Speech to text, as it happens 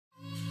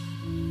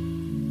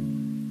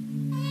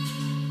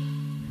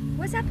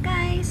What's up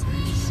guys?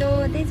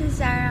 So this is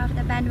Sarah of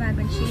the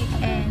Bandwagon Chic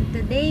and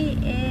today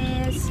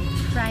is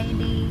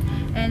Friday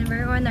and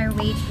we're on our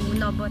way to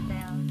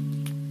Novotel.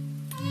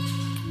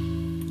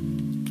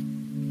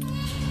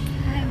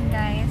 Hi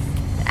guys,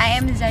 I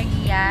am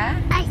Zaria.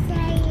 Hi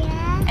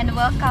Zaria. And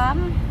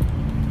welcome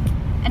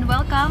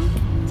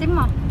sige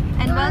mo,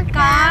 and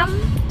welcome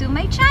to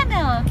my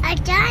channel. Our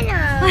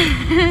channel.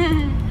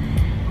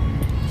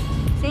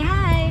 Say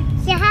hi.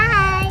 Say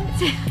hi.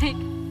 Say hi.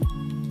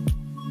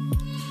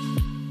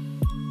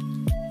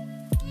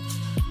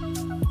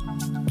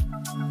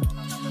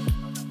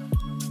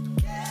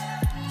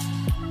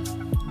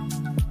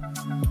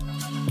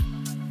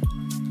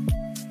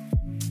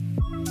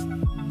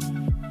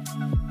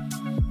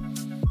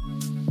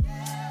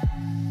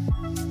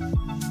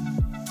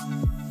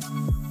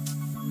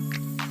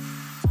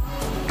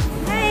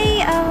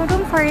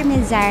 Room for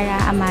Miss Zara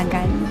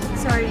Amagan.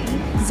 Sorry.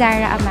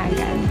 Zara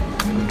Amagan.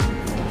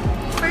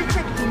 For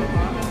check-in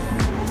po.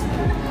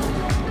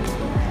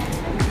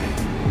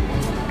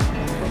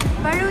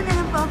 Baro na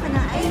lang po ako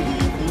ng ID.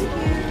 Thank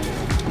you.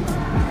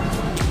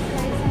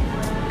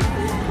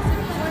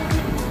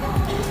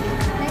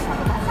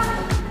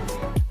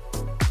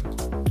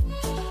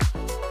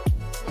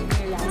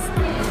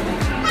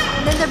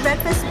 And then the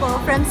breakfast po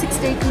from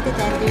 6:30 to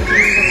 10:30 in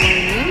the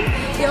morning.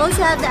 We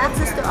also have the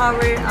access to our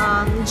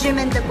gym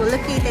and the pool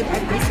located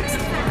at the 6th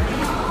floor.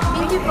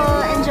 Thank you po.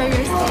 Enjoy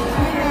your stay.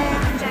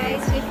 Guys,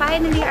 we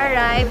finally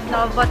arrived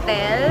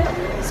Novotel.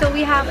 So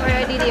we have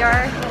already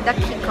the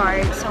key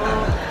card. So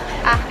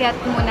akyat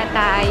muna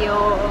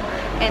tayo.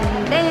 And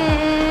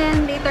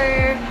then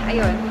later,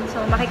 ayun.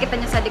 So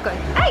makikita nyo sa likod.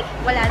 Ay!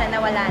 Wala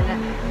na.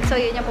 So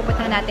yun yung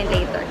pupuntahan natin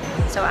later.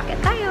 So akyat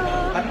tayo.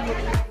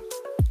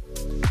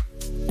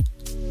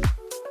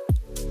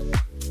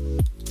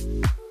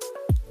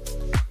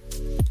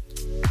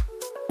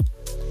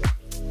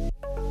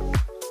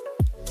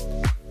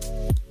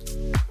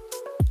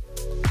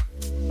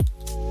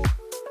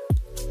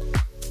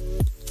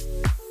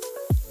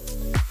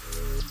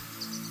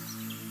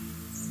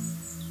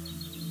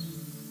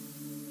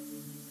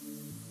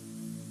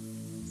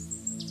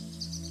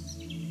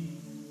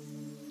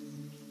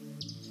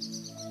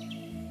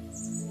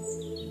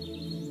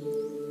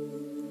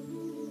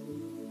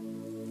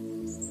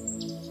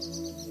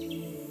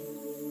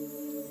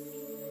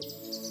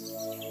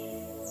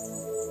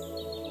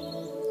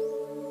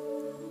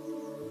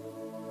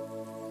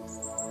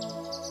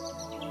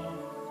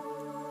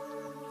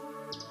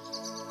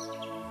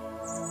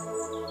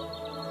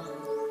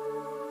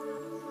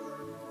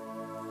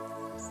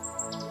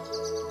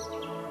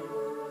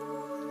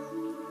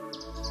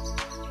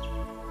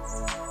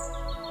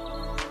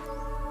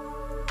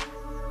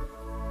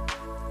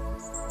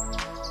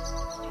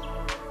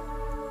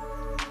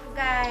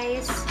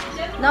 Guys,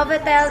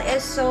 Novotel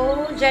is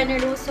so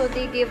generous, so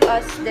they give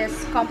us this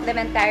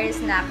complimentary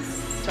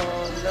snacks. So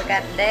look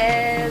at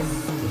this.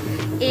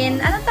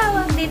 In anong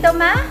tawag dito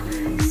ma?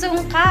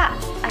 Sungka.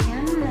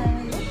 Ayan,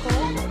 look.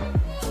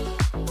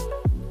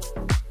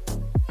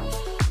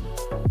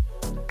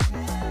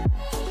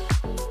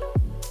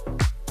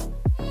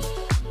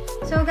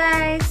 So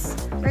guys,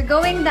 we're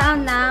going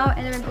down now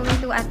and we're going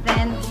to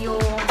attend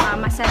yung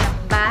Masarap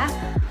ba?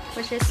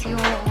 Which is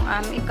yung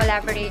in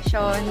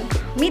collaboration,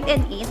 Meet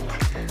and Eat,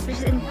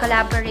 which is in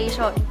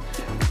collaboration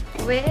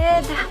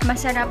with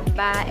Masarap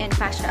ba and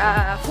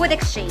Food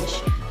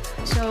Exchange.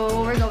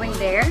 So we're going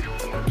there,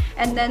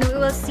 and then we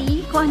will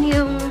see kung ano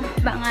yung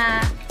mga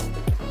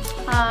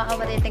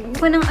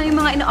yung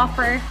mga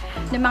ino-offer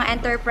ng mga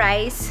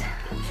enterprise,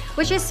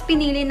 which is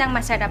pinili ng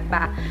Masarap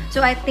ba.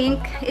 So I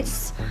think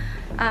it's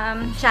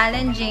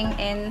challenging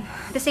and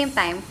at the same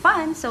time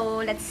fun.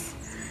 So let's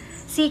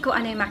see kung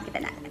ano yung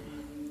makita natin.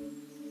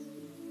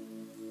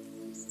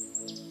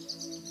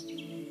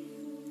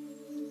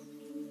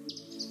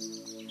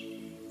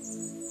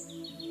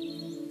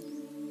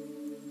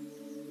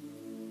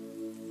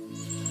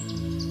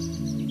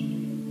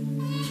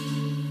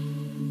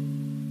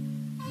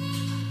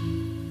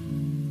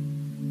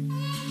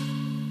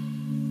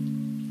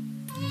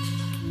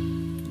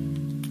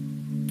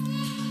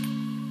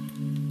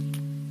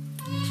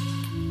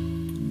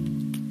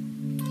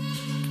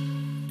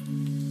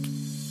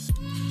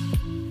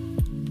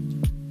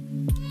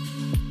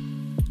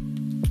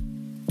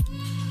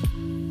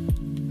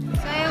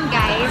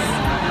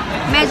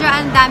 Medyo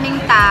ang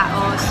daming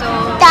tao. So,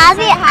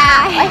 Dami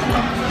hi!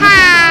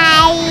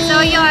 Hi!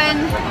 So,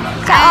 yun.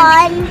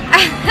 Kaon!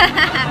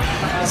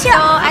 So,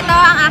 ito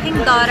ang aking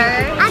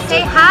daughter.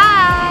 Say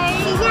hi!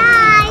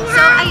 Hi!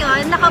 So,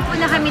 ayun. Nakaupo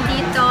na kami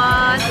dito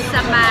sa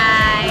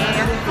may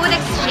Food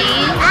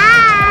Exchange.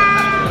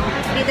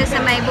 Dito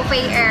sa may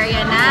buffet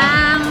area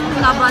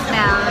ng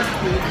Novotel.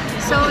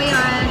 So,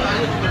 yun.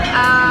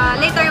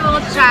 Later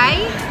we'll try.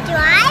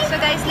 So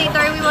guys,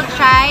 later we will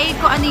try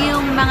kung ano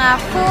yung mga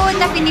food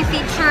na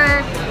pinifeature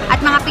at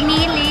mga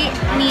pinili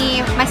ni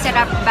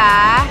Masarap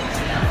ba,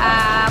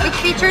 which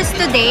features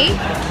today.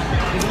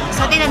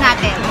 So, tingnan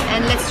natin.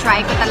 And let's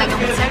try kung talagang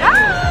masarap.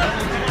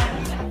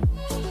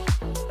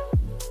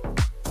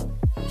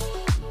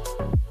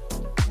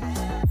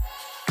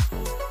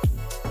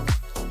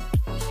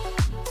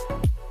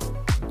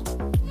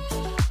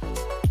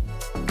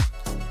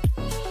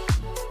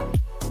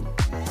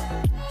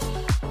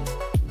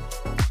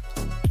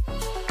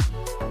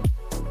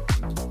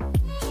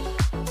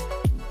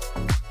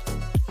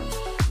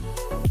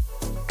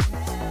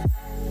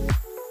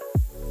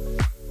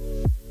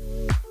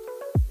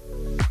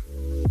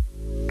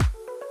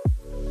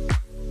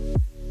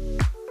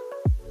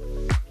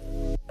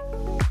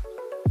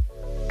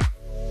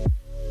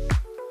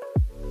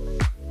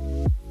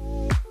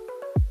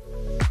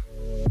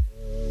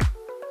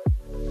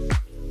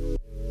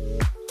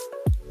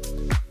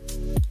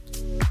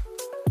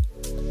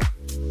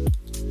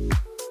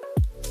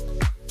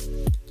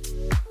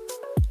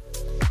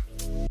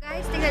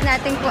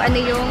 natin kung ano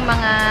yung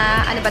mga,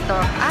 ano ba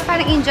to?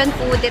 Parang Indian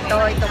food ito,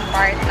 itong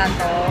part na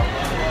to.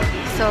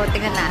 So,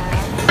 tingnan natin.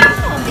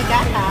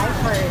 Bigata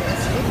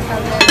first. It's a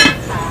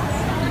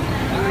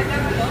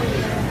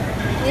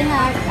we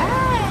have,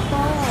 ito.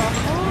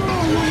 Oh,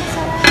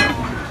 masarap.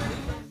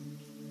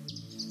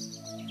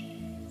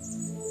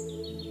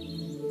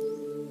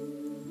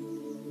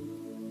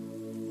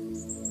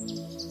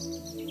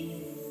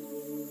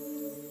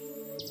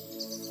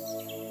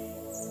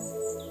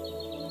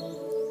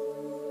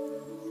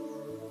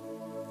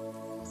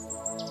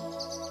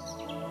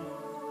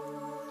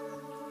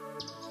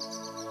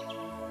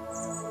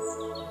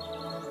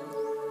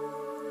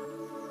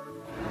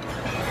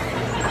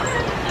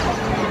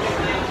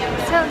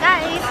 So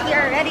guys, we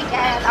are ready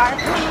at our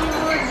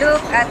food. Look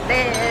at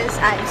this.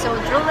 I'm so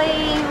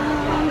drooling.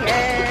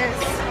 Yes.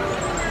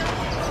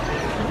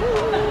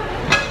 Woo.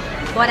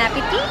 Bon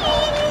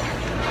appetit!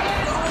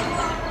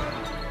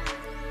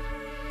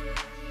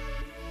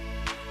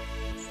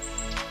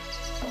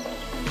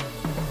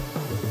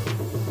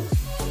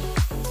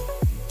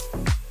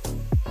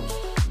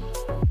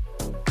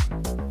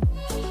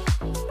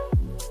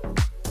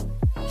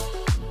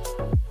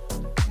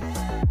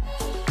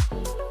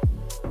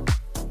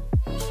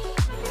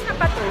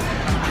 Pa to.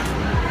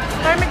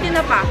 Pero may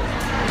tinapa.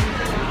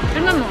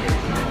 Tingnan mo.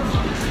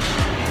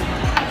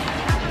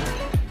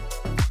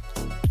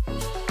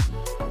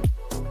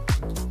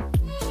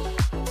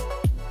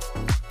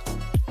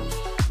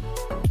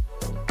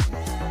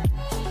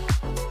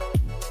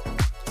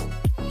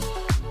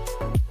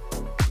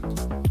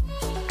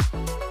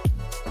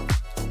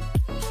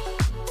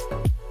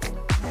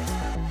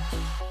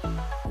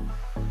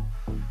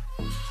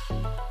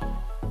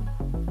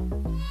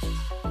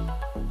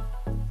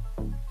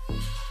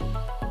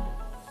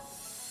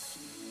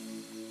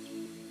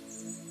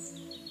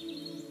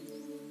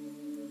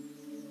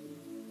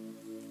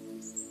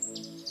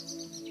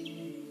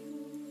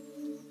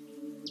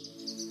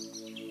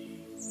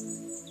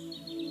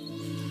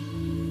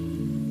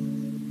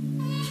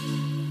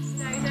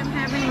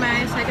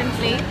 My second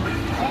plate.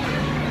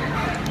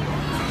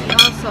 And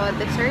also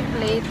dessert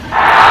plate.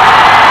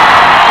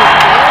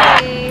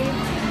 Okay.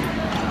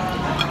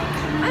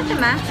 Ano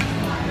ma?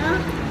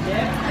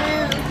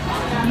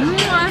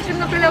 Asim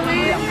na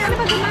kilawin. Ano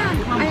ba ma?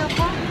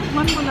 Ayoko.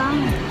 Tikman mo lang.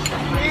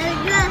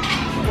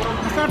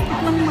 Masarap,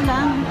 tikman mo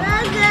lang.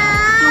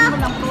 Tikman mo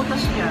lang,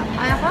 prutas siya.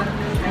 Ayoko?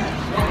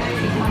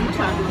 Tikman mo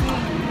siya.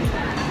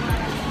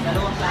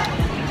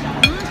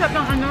 Sarap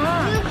ng ano?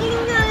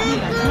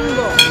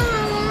 Munggo.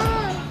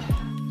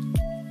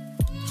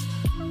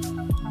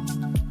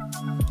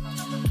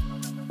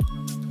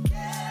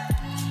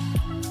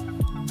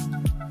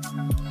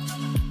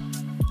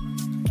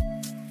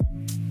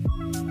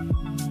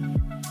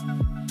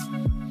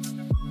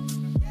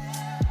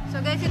 So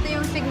guys, ito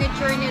yung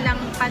signature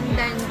nilang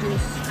pandan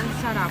juice. Ang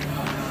sarap.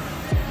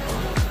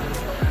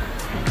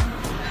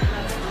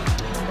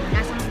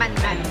 Lasang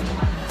pandan.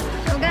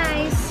 So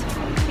guys,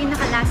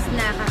 pinaka-last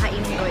na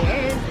kakainin ko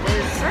is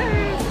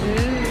dessert.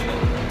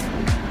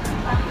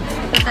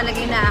 Ito talaga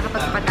yung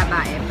nakakapagpataba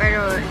eh.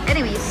 Pero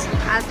anyways,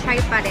 I'll try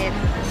pa rin.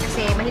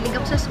 Kasi mahilig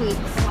ako sa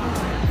sweets.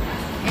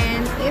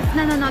 And if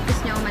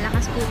nanonotice nyo,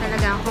 malakas po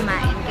talaga ako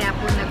kumain. Kaya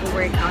po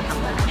nag-workout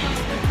ako.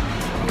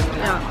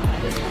 So,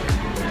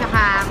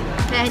 tsaka,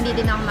 kaya hindi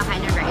din ako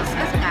makain ng rice.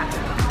 Kasi nga,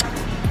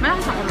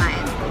 malakas ako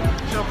kumain.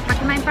 So, pag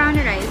kumain pa ako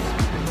ng rice,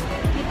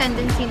 may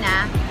tendency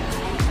na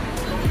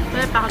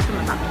wala pa ako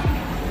tumaba.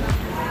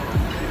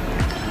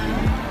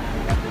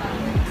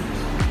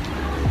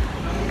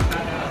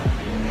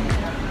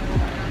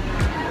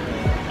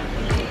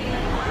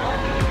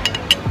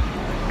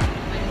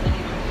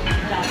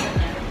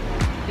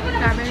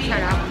 Grabe yung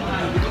sarap.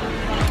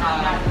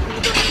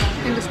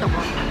 Yung gusto ko.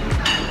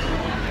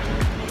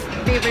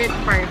 Favorite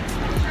part,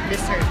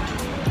 dessert.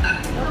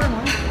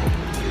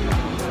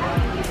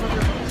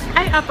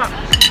 Ay, apa.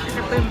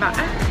 Ito po yung ba?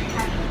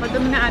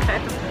 Madumi na ata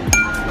ito.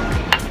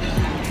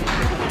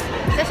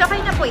 Kasi okay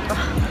na po ito.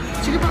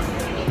 Sige pa.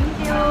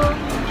 Thank you.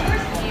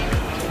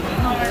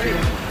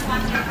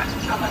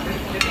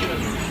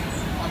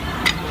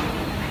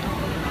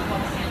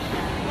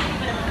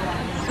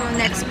 So,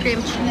 next, cream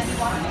cheese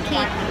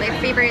cake. My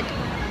favorite.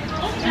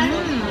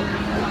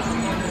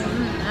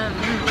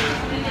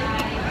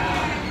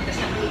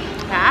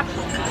 Sarap.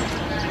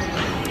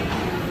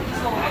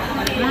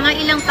 Mga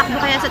ilang takbo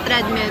kaya sa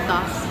treadmill to?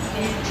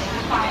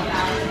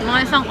 Mga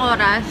isang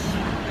oras.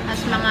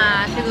 Tapos mga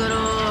siguro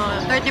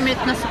 30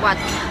 minutes na squat.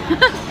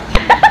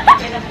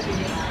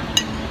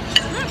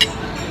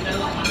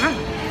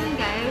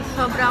 Guys,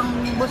 sobrang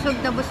busog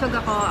na busog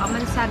ako. Ang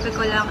masasabi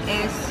ko lang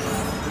is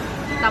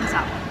thumbs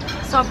up.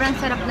 Sobrang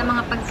sarap ng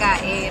mga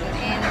pagkain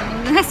and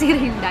nasira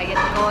yung diet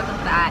ko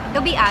to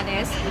be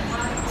honest.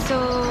 So,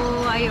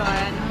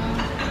 ayun.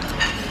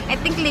 I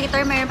think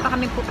later mayroon pa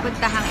kami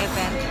pupuntahang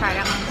event.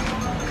 Parang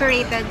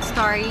curated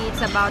story. It's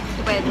about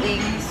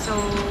wedding. So,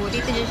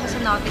 dito din siya sa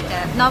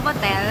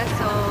Novotel.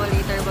 So,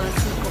 later we'll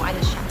see kung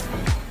ano siya.